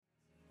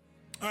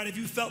All right, if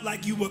you felt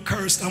like you were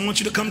cursed, I want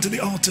you to come to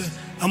the altar.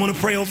 I want to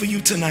pray over you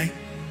tonight.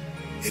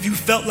 If you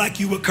felt like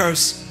you were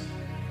cursed,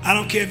 I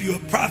don't care if you're a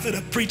prophet,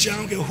 a preacher, I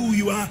don't care who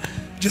you are,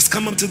 just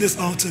come up to this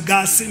altar.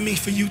 God sent me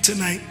for you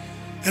tonight.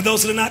 And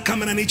those that are not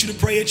coming, I need you to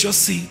pray at your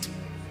seat.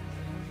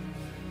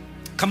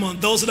 Come on,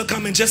 those that are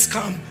coming, just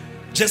come.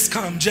 Just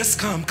come, just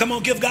come. Come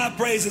on, give God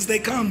praise as they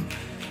come.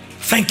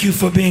 Thank you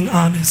for being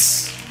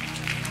honest.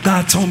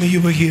 God told me you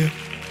were here.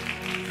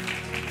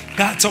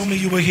 God told me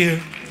you were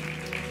here.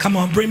 Come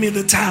on, bring me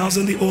the towels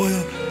and the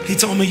oil. He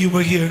told me you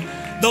were here.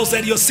 Those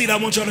at your seat, I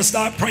want y'all to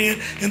start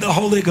praying in the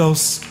Holy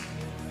Ghost.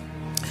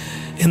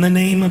 In the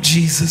name of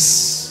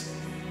Jesus.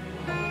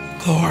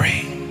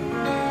 Glory.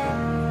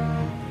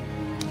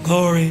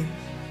 Glory.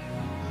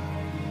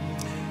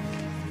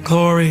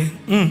 Glory.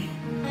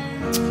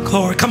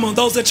 Glory. Come on,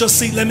 those at your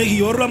seat, let me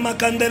hear. Come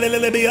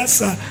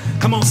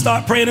on,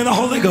 start praying in the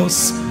Holy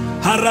Ghost.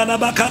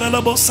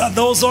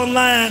 Those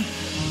online,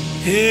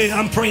 hey,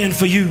 I'm praying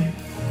for you.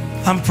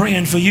 I'm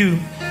praying for you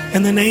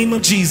in the name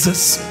of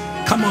Jesus.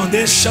 Come on,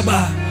 there's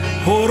Shabbat.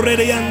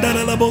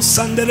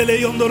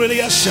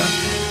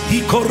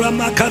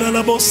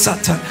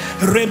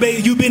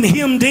 You've been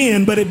hemmed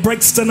in, but it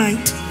breaks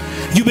tonight.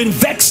 You've been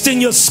vexed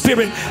in your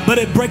spirit, but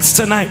it breaks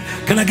tonight.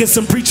 Can I get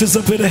some preachers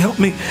up here to help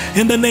me?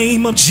 In the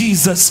name of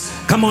Jesus.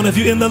 Come on, if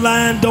you're in the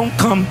line, don't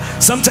come.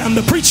 Sometimes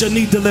the preacher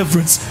needs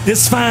deliverance.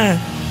 It's fine.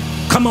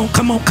 Come on,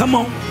 come on, come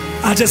on.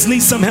 I just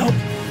need some help.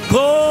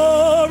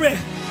 Glory.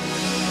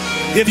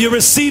 If you're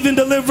receiving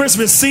deliverance,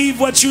 receive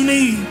what you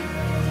need.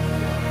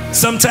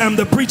 Sometimes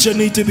the preacher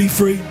needs to be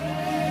free.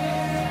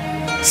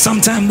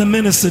 Sometimes the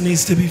minister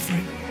needs to be free.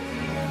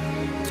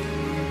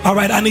 All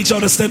right, I need y'all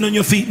to stand on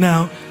your feet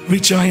now.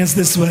 Reach your hands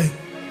this way.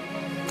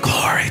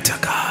 Glory to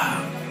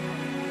God.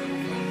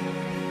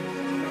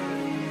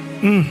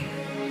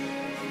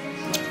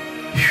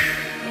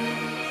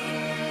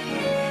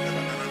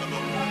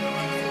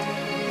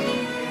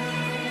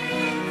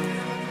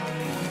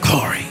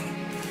 Glory.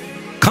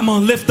 Come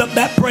on, lift up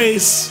that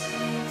praise.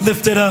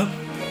 Lift it up.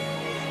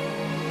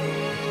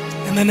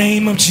 In the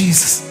name of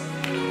Jesus.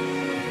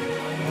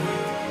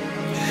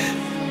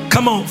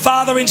 Come on,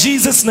 Father, in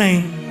Jesus'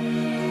 name,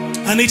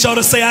 I need y'all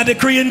to say, I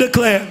decree and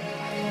declare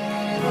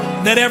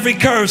that every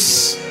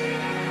curse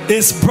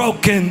is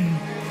broken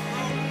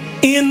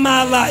in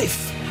my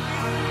life.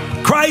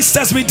 Christ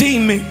has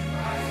redeemed me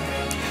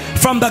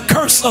from the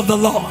curse of the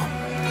law.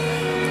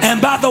 And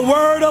by the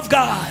word of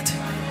God,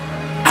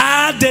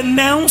 I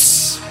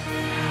denounce,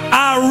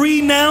 I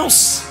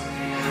renounce,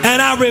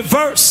 and I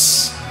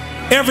reverse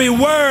every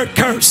word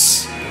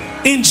curse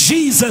in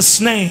Jesus'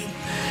 name.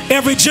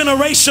 Every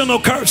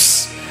generational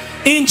curse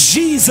in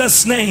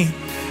Jesus' name.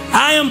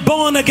 I am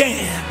born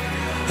again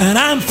and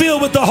I'm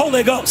filled with the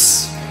Holy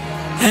Ghost,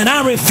 and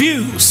I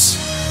refuse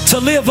to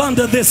live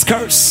under this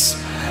curse.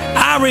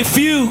 I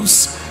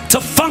refuse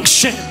to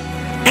function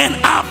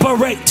and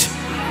operate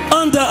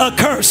under a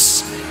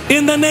curse.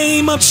 In the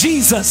name of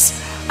Jesus,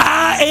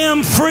 I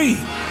am free.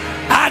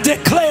 I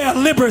declare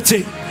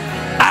liberty.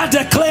 I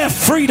declare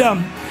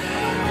freedom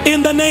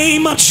in the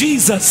name of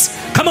Jesus.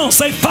 Come on,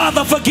 say,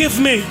 Father, forgive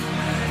me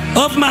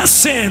of my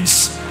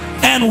sins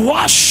and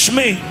wash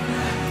me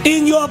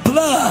in your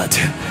blood.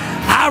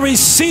 I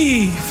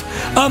receive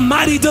a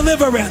mighty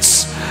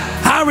deliverance.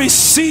 I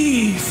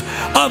receive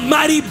a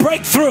mighty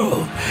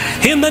breakthrough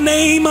in the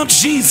name of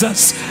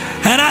Jesus.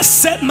 And I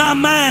set my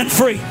mind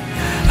free.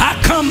 I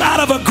come out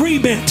of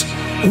agreement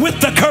with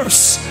the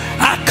curse.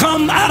 I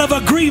come out of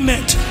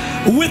agreement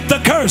with the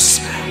curse.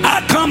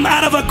 I come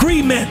out of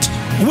agreement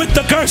with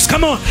the curse.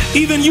 Come on,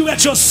 even you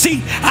at your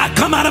seat, I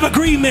come out of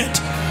agreement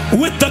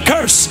with the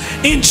curse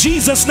in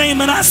Jesus'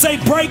 name. And I say,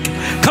 break.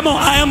 Come on,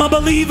 I am a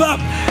believer.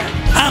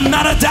 I'm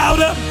not a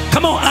doubter.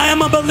 Come on, I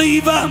am a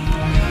believer.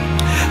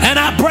 And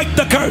I break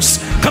the curse.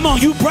 Come on,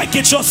 you break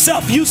it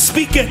yourself. You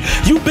speak it.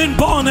 You've been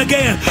born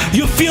again.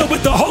 You're filled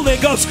with the Holy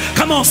Ghost.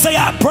 Come on, say,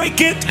 I break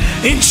it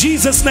in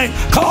Jesus' name.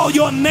 Call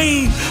your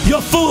name,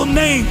 your full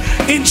name,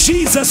 in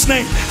Jesus'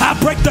 name. I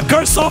break the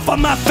curse off of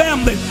my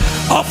family,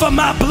 off of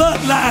my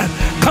bloodline.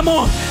 Come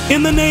on,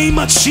 in the name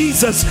of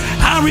Jesus.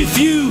 I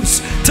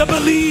refuse to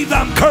believe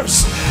I'm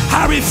cursed.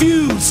 I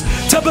refuse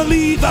to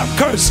believe I'm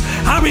cursed.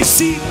 I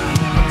receive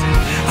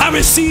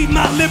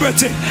my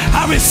liberty.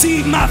 I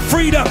receive my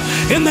freedom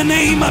in the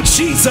name of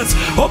Jesus.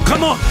 Oh,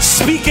 come on,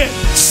 speak it,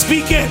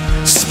 speak it,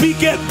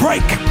 speak it.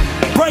 Break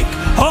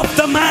off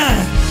the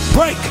mind,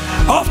 break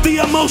off the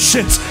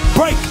emotions,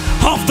 break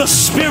off the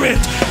spirit,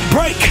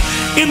 break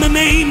in the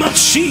name of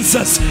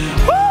Jesus.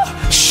 Woo!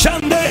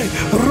 Shande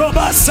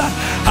Robasa.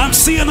 I'm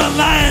seeing a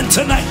line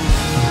tonight.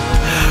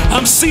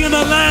 I'm seeing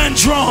a line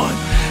drawn.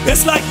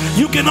 It's like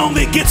you can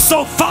only get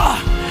so far.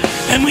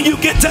 And when you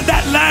get to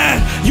that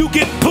line, you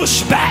get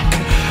pushed back.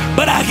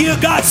 But I hear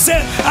God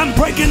say, I'm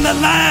breaking the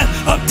line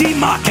of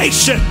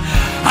demarcation.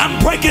 I'm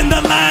breaking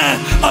the line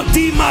of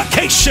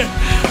demarcation.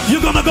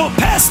 You're going to go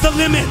past the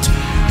limit.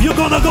 You're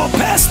going to go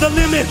past the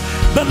limit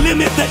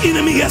the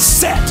enemy has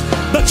set,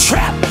 the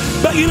trap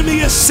the enemy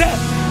has set.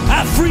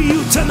 I free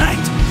you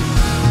tonight.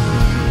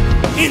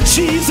 In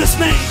Jesus'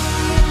 name.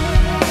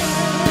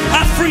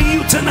 free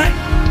you tonight.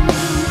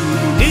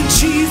 In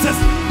Jesus.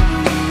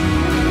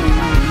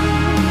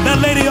 That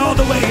lady all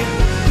the way.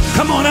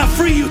 Come on, I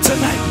free you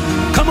tonight.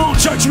 Come on,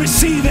 church,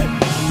 receive it.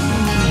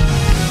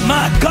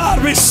 My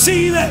God,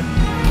 receive it.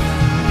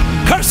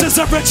 Curses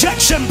of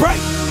rejection break.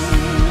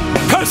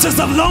 Curses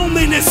of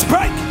loneliness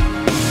break.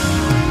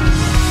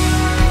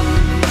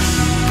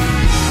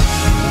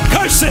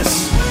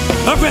 Curses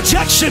of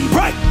rejection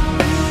break.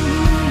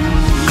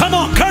 Come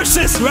on,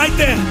 curses right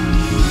there.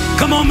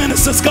 Come on,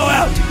 ministers, go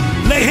out.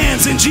 Lay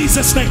hands in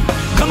Jesus' name.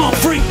 Come on,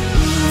 free,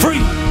 free,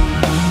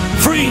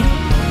 free.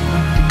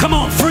 Come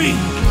on, free.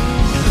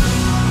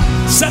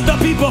 Set the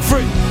people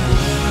free.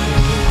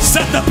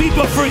 Set the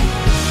people free.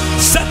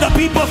 Set the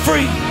people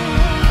free.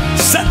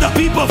 Set the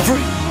people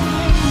free.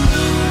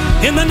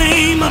 In the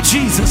name of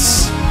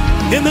Jesus.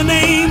 In the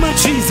name of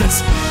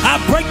Jesus.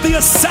 I break the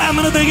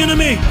assignment of the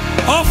enemy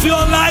off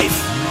your life,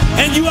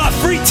 and you are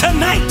free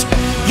tonight.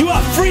 You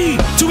are free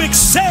to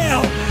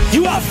excel.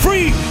 You are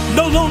free,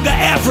 no longer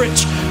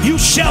average. You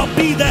shall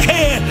be the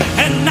head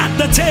and not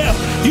the tail.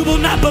 You will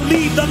not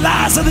believe the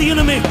lies of the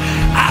enemy.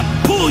 I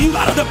pull you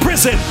out of the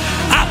prison.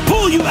 I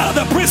pull you out of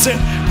the prison.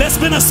 There's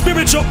been a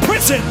spiritual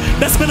prison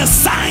that's been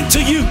assigned to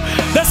you.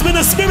 There's been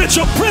a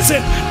spiritual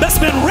prison that's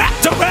been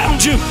wrapped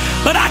around you.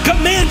 But I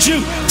command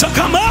you to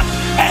come up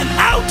and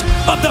out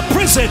of the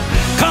prison.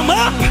 Come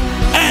up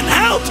and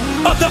out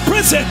of the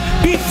prison.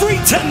 Be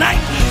free tonight.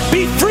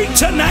 Be free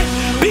tonight.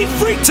 Be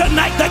free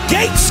tonight. The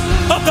gates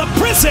of the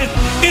prison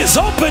is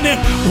opening.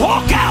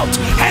 Walk out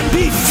and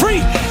be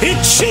free in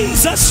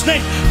Jesus'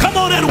 name. Come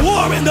on and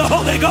war in the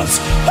Holy Ghost.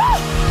 Woo!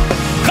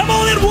 Come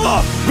on and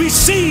war.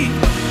 Receive.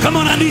 Come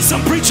on, I need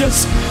some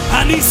preachers.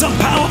 I need some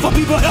powerful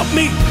people. Help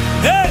me.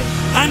 Hey,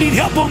 I need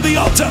help on the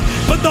altar.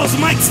 Put those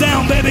mics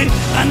down, baby.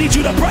 I need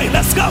you to pray.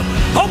 Let's go.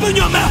 Open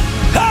your mouth.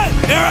 Hey,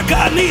 Erica,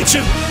 I need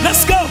you.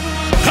 Let's go.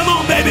 Come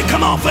on, baby.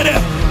 Come on for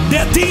them.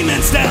 There are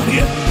demons down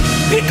here.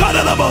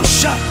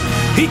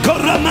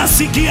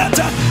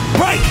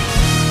 Break.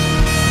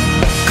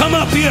 Come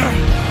up here.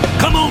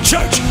 Come on,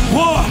 church.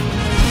 War.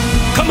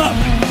 Come up.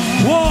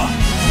 War.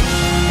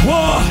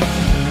 War.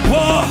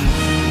 War.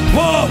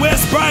 War.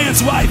 Where's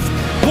Brian's wife?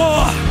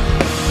 War.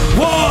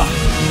 War.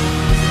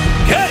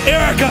 Hey,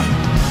 Erica.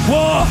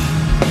 War.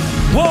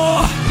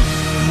 War.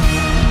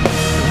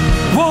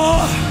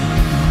 War.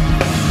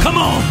 Come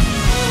on.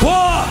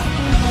 War.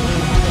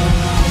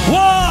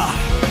 War.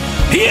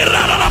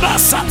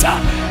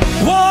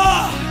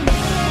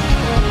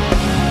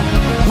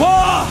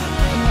 War.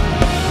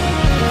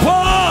 War.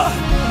 War.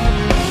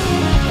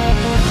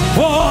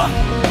 War.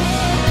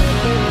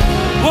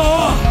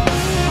 War.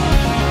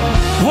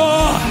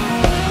 War.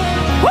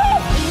 Woo!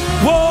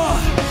 War.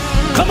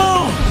 Come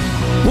on.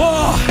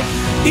 War.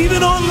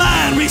 Even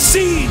online,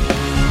 receive.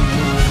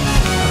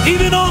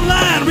 Even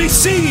online,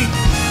 receive.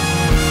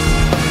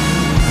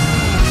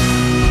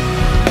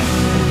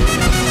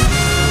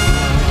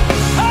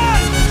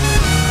 Hey!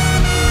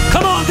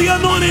 Come on, the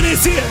anointing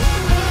is here.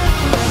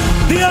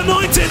 The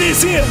anointing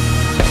is here.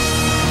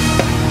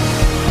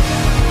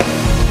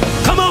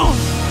 Come on.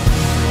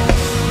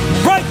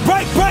 Break,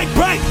 break, break,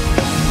 break.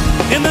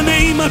 In the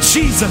name of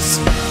Jesus.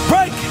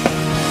 Break,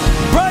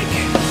 break,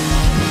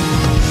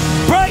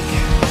 break,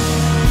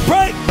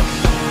 break,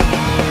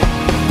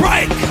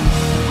 break,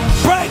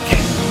 break,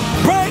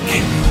 break,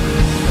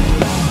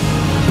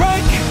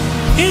 break.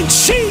 In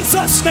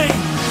Jesus' name.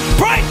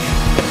 Break.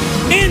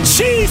 In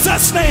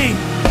Jesus' name.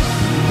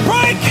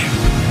 Break.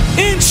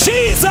 In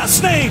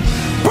Jesus' name.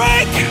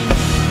 Break.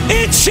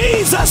 In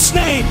Jesus'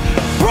 name.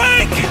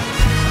 Break.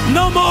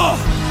 No more.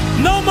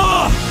 No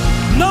more.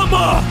 No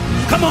more.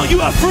 Come on,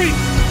 you are free.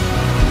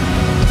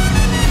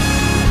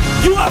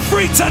 You are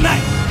free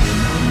tonight.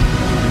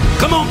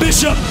 Come on,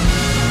 Bishop.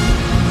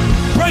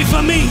 Pray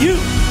for me. You.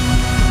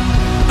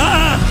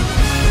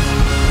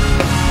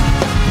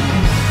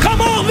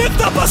 Come on,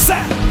 lift up a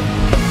sound.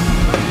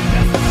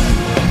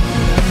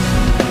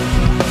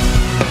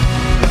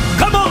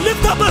 Come on,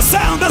 lift up a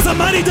sound. There's a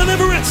mighty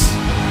deliverance.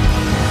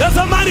 There's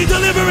a mighty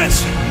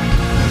deliverance.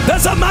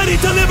 There's a mighty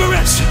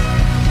deliverance.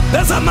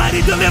 There's a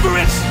mighty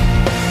deliverance.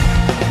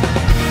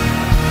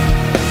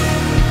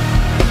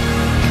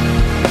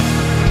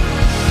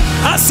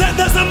 I said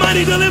there's a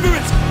mighty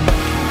deliverance.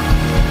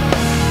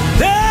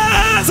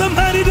 There's a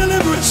mighty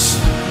deliverance.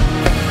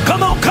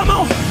 Come on, come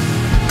on.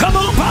 Come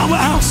on,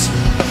 Powerhouse.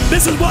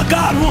 This is what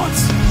God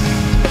wants.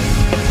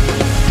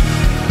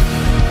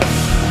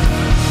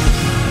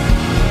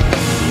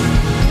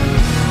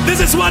 This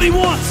is what He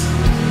wants.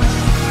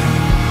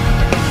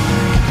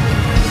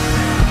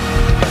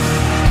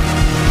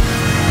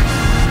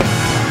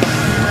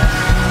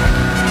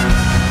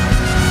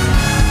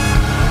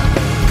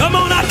 Come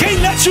on, I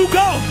can't let you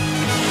go.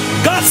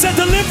 God said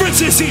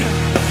deliverance is here.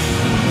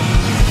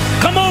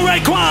 Come on,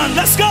 Raekwon,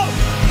 let's go.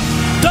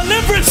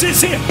 Deliverance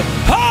is here.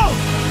 Oh,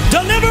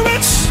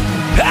 deliverance.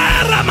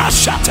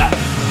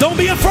 Don't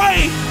be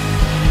afraid.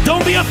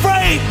 Don't be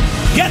afraid.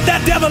 Get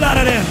that devil out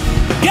of there.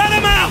 Get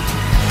him out.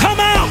 Come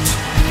out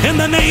in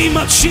the name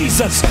of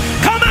Jesus.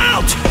 Come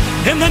out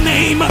in the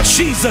name of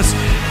Jesus.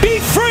 Be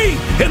free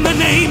in the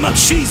name of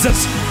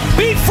Jesus.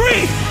 Be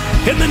free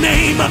in the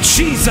name of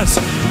Jesus.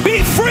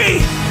 Be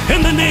free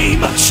in the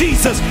name of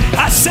Jesus.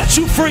 I set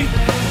you free.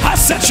 I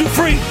set you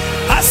free.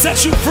 I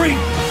set you free.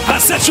 I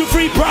set you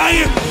free,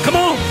 Brian. Come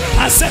on.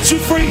 I set you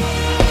free.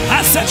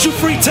 I set you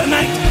free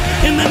tonight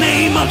in the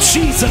name of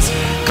Jesus.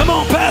 Come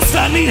on, Pastor,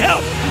 I need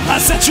help. I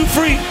set you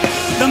free.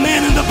 The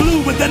man in the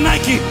blue with the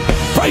Nike.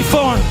 Pray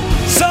for him.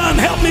 Son,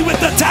 help me with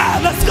the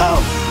tie. Let's go.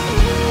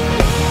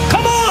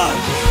 Come on.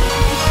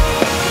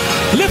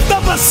 Lift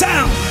up a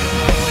sound.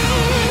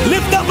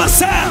 Lift up a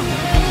sound.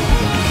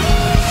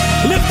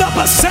 Lift up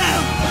a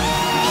sound.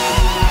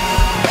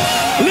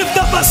 Lift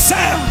up a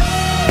sound.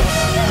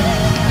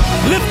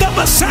 Lift up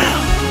a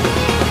sound.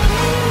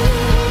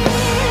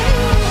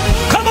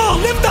 Come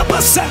on, lift up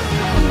a sound.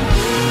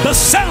 The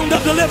sound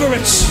of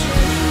deliverance.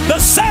 The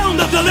sound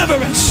of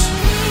deliverance.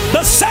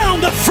 The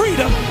sound of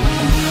freedom.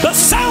 The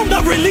sound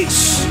of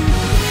release.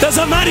 There's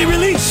a mighty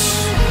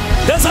release.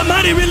 There's a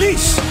mighty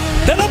release.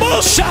 There's a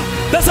bullshot.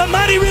 There's a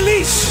mighty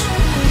release.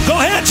 Go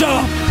ahead,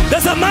 y'all.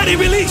 There's a mighty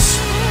release.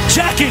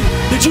 Jackie,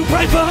 did you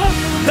pray for her?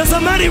 There's a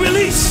mighty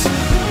release.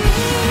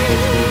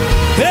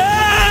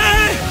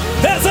 Hey,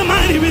 there's a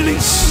mighty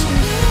release.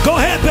 Go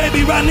ahead,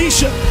 baby,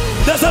 Ranisha.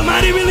 There's a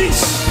mighty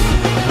release.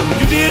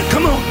 You did?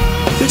 Come on.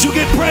 Did you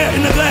get prayer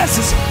in the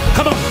glasses?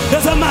 Come on.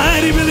 There's a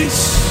mighty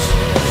release.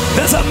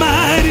 There's a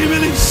mighty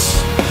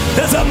release.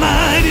 There's a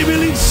mighty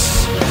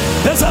release.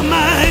 There's a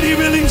mighty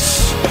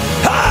release.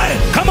 Hi,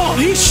 come on,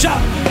 he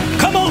shout.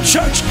 Come on,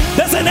 church.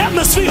 There's an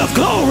atmosphere of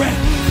glory.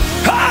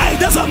 Hi,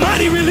 there's a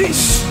mighty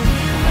release.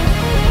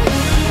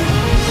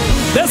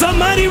 There's a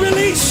mighty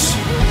release.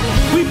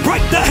 We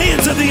break the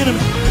hands of the enemy.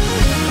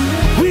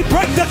 We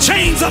break the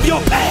chains of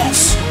your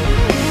past.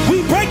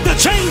 We break the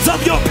chains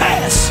of your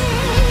past.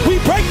 We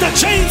break the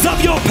chains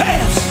of your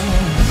past.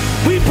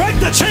 We break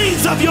the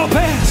chains of your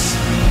past.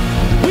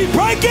 We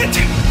break it.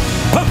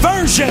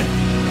 Perversion,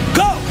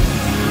 go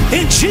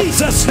in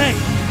Jesus' name.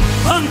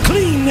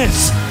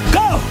 Uncleanness,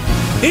 go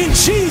in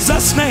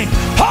Jesus' name.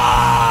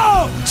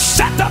 Oh,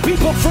 set the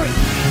people free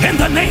in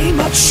the name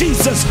of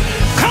Jesus.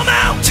 Come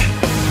out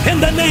in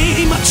the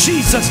name of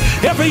Jesus.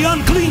 Every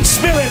unclean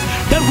spirit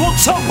that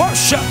wants a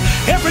worship,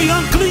 every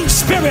unclean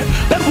spirit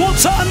that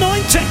wants an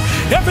anointing,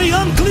 every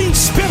unclean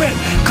spirit,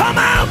 come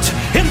out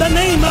in the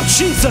name of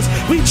Jesus.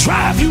 We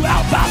drive you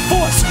out by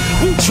force.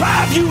 We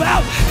drive you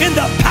out in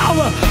the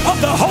power of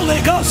the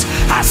Holy Ghost.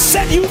 I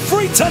set you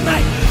free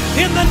tonight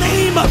in the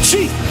name of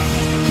Jesus.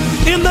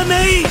 In the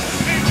name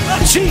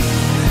of Jesus.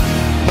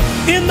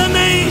 In the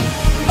name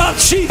of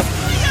Jesus.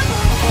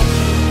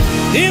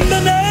 In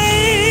the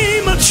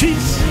name of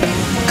Jesus.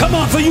 Come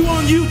on, for you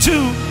on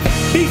YouTube,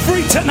 be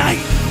free tonight.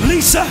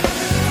 Lisa,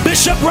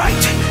 Bishop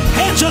Wright,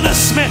 Angela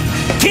Smith,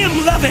 Kim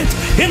Lovett,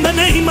 in the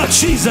name of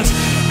Jesus.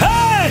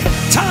 Hey,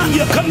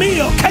 Tanya,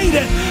 Camille,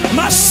 Kaden,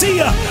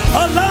 Marcia,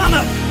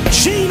 Alana,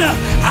 Gina,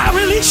 I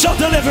release your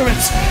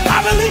deliverance.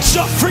 I release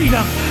your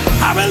freedom.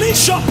 I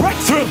release your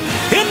breakthrough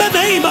in the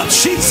name of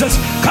Jesus.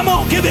 Come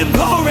on, give him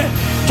glory.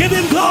 Give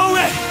him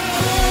glory.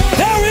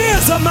 There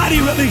is a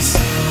mighty release.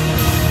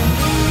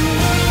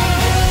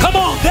 Come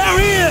on,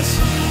 there is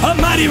a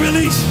mighty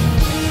release.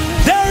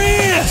 There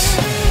is.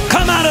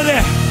 Come out of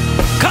there.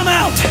 Come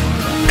out.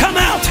 Come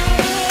out.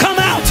 Come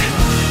out.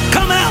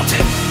 Come out.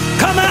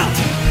 Come out.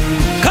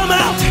 Come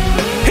out.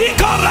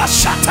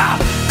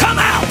 Come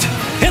out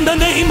in the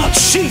name of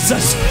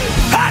Jesus.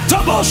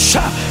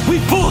 We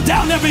pull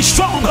down every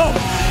stronghold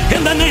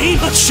in the name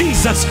of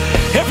Jesus.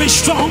 Every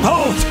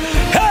stronghold.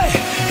 Hey,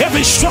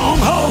 every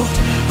stronghold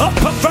of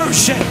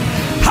perversion.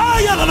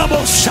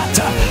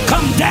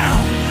 Come down.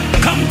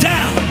 Come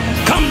down.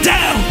 Come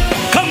down.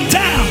 Come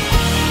down.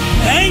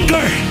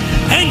 Anger.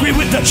 Angry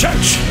with the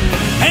church.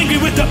 Angry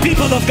with the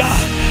people of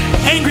God.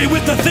 Angry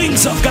with the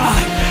things of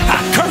God. I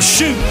curse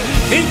you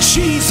in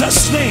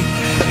Jesus' name.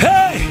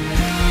 Hey,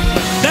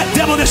 that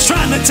devil is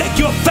trying to take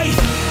your faith.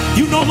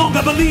 You no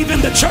longer believe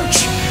in the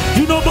church.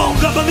 You no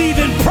longer believe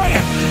in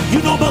prayer. You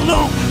no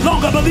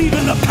longer believe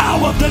in the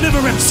power of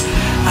deliverance.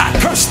 I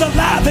curse the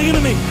lie of the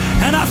enemy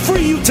and I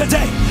free you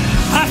today.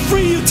 I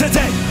free you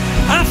today.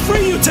 I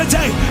free you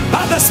today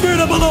by the Spirit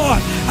of the Lord.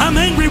 I'm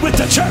angry with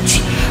the church.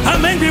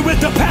 I'm angry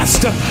with the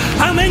pastor.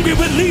 I'm angry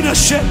with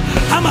leadership.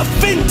 I'm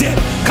offended.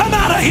 Come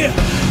out of here.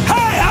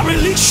 Hey, I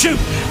release you.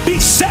 Be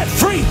set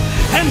free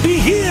and be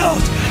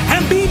healed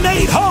and be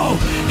made whole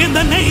in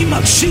the name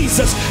of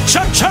Jesus.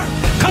 Church,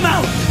 come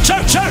out.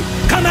 Church,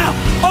 come out.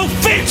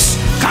 Offense,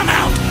 come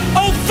out.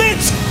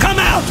 Offense, come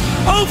out.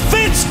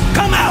 Offense,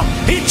 come out.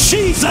 In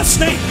Jesus'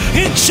 name.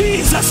 In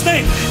Jesus'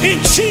 name. In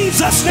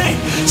Jesus' name.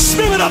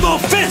 Spirit of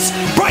offense,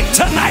 break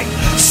tonight.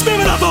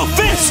 Spirit of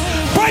offense,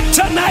 break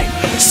tonight.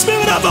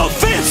 Spirit of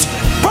offense,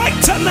 break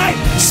tonight.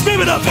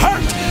 Spirit of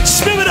hurt,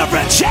 spirit of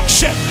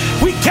rejection,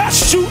 we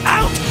cast you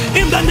out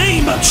in the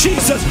name of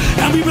Jesus.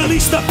 And we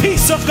release the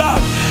peace of God.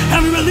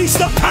 And we release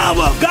the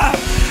power of God.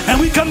 And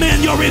we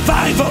command your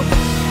revival.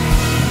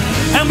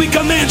 And we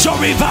command your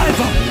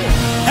revival.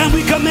 And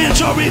we command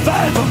your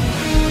revival.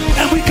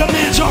 And we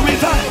command your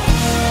revival.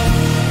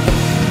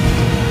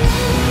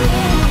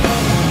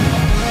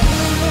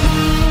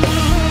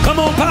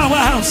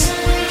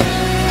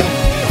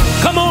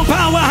 Powerhouse. Come on,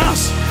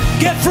 Powerhouse.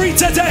 Get free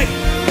today.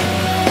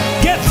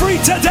 Get free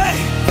today.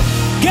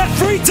 Get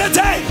free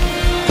today.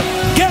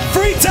 Get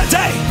free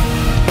today.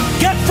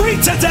 Get free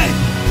today.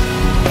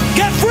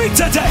 Get free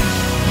today.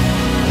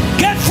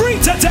 Get free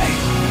today.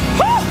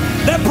 Woo!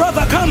 That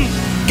brother, come.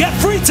 Get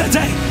free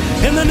today.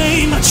 In the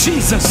name of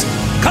Jesus.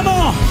 Come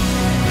on.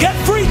 Get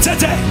free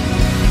today.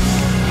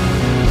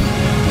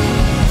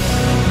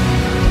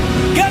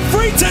 Get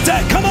free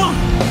today. Come on.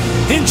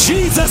 In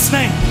Jesus'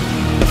 name.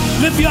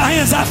 Lift your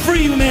hands. I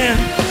free you, man.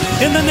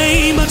 In the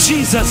name of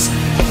Jesus.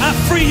 I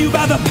free you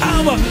by the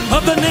power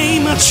of the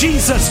name of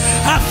Jesus.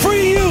 I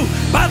free you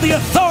by the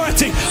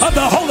authority of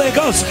the Holy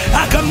Ghost.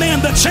 I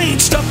command the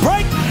chains to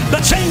break. The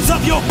chains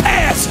of your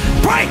past,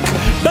 break.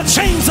 The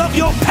chains of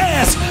your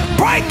past,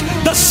 break.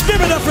 The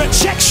spirit of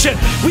rejection,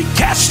 we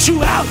cast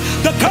you out.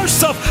 The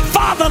curse of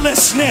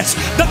fatherlessness,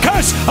 the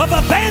curse of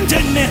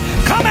abandonment,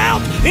 come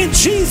out in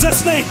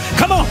Jesus' name.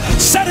 Come on,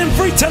 set him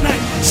free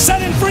tonight.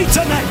 Set him free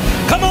tonight.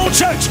 Come on,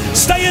 church,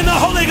 stay in the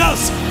Holy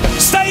Ghost.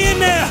 Stay in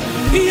there.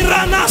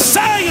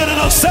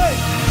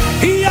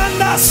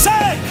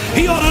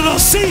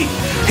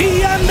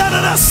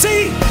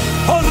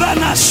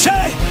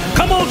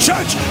 Come on,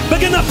 church,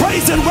 begin to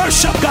praise and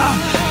worship God.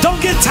 Don't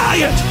get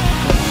tired.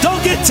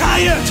 Don't get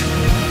tired.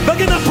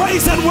 Begin to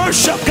praise and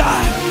worship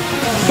God.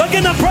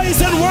 Begin to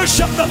praise and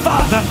worship the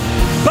Father.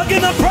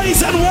 Begin to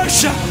praise and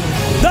worship.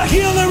 The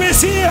healer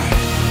is here.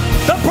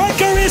 The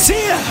breaker is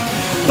here.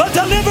 The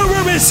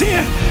deliverer is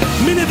here.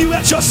 Many of you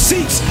at your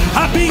seats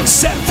are being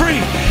set free.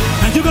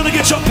 And you're going to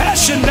get your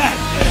passion back.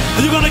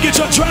 And you're going to get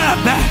your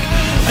drive back.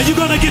 And you're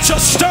going to get your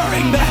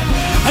stirring back.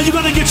 And you're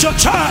going to get your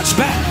charge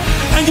back.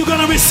 And you're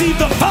going to receive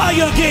the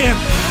fire again.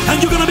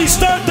 And you're going to be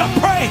stirred to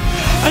pray.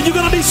 And you're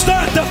going to be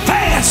stirred to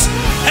fast.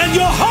 And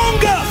your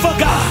hunger for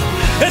God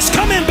is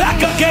coming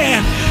back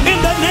again. In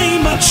the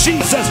name of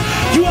Jesus.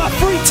 You are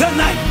free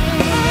tonight.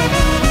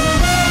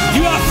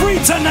 You are free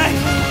tonight.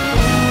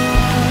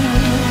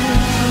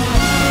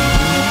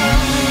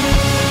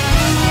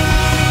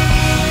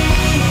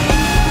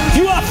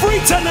 You are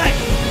free tonight.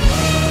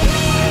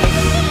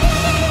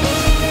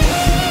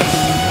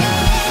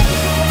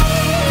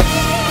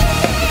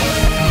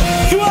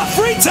 You are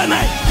free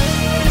tonight.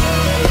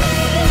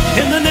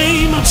 In the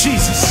name of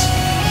Jesus.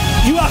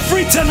 You are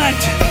free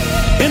tonight.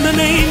 In the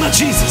name of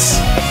Jesus.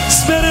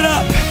 Spit it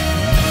up.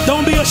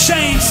 Don't be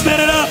ashamed. Spit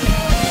it up.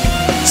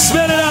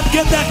 Spit it up.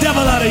 Get that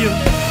devil out of you.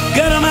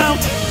 Get him out.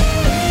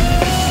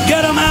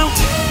 Get him out.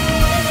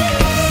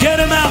 Get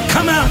him out.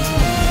 Come out.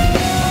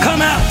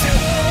 Come out.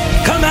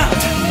 Come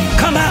out.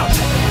 Come out.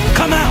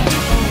 Come out.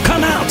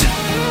 Come out.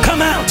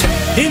 Come out.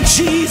 In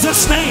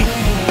Jesus' name.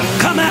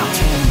 Come out.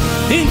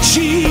 In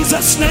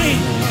Jesus' name.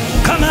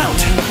 Come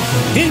out.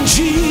 In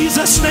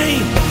Jesus'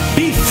 name.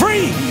 Be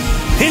free.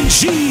 In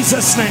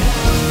Jesus' name.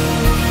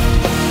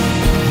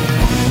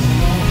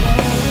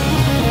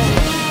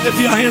 Lift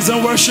your hands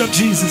and worship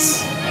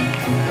Jesus.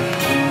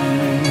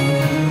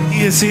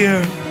 He is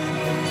here.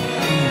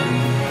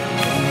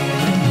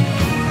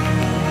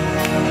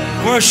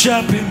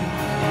 Worship him.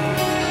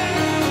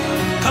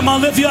 Come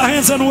on, lift your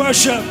hands and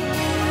worship.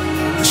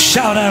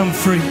 Shout, I am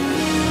free.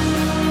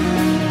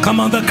 Come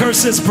on, the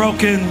curse is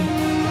broken.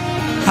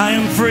 I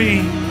am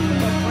free.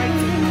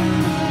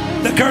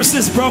 The curse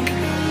is broken.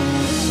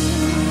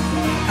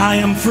 I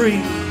am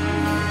free.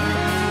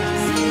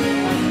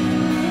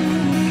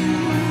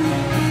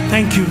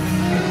 Thank you.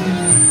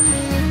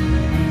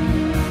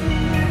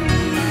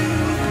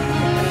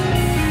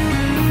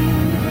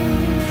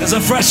 There's a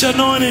fresh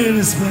anointing in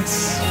this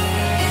place.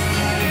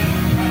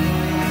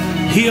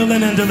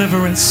 Healing and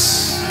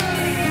deliverance.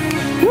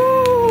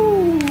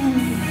 Woo!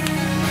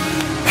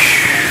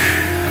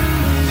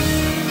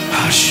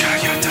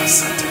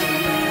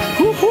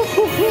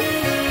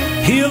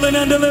 Healing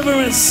and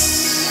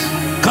deliverance.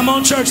 Come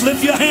on, church,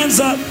 lift your hands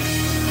up.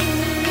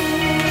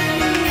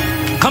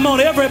 Come on,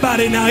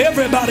 everybody now,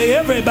 everybody.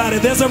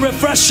 There's a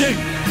refreshing.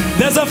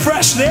 There's a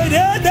fresh.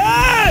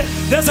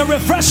 There's a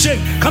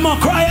refreshing. Come on,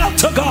 cry out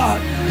to God.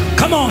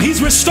 Come on,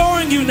 he's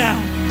restoring you now.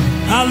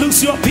 I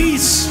loose your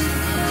peace.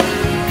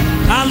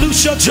 I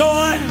loose your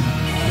joy.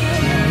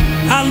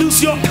 I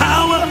loose your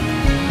power.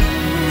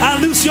 I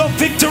loose your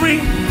victory.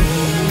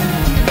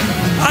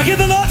 I hear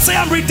the Lord say,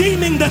 I'm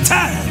redeeming the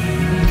time.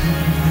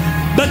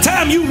 The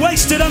time you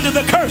wasted under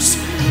the curse.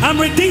 I'm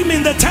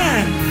redeeming the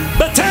time.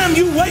 The time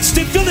you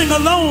wasted feeling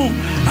alone.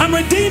 I'm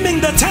redeeming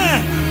the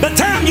time. The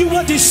time you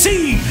were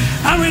deceived.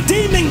 I'm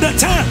redeeming the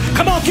time.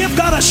 Come on, give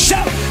God a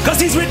shout, because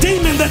he's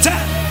redeeming the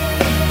time.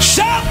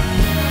 Shout.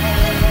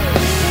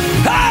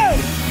 Hey,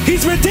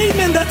 he's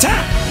redeeming the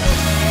time.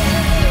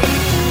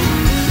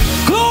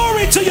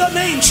 Glory to your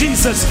name,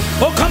 Jesus.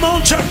 Oh, come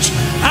on, church.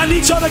 I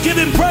need y'all to give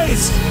him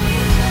praise.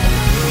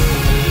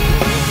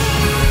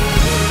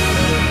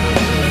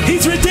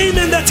 He's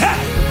redeeming the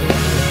time.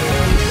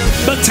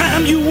 The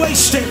time you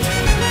wasted.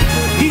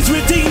 He's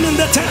redeeming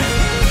the time.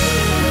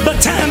 The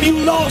time you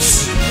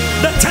lost.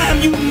 The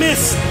time you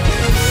missed.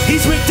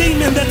 He's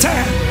redeeming the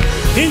time.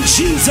 in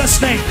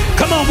Jesus' name.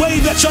 Come on,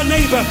 wave at your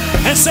neighbor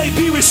and say,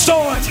 be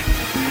restored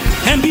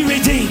and be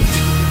redeemed.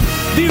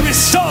 Be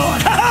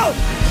restored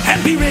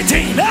and be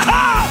redeemed.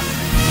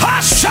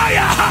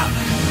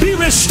 Be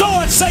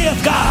restored,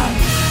 saith God,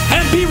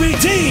 and be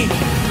redeemed.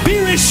 Be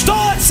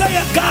restored,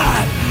 saith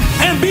God,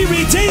 and be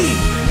redeemed.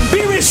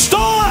 Be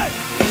restored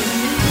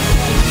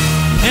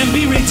and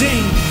be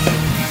redeemed.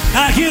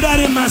 I hear that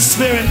in my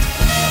spirit.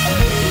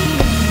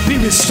 Be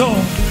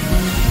restored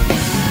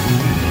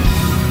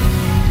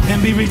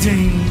and be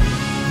redeemed.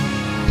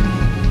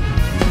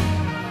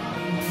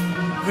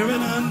 We're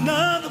in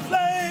another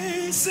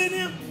place in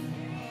Him.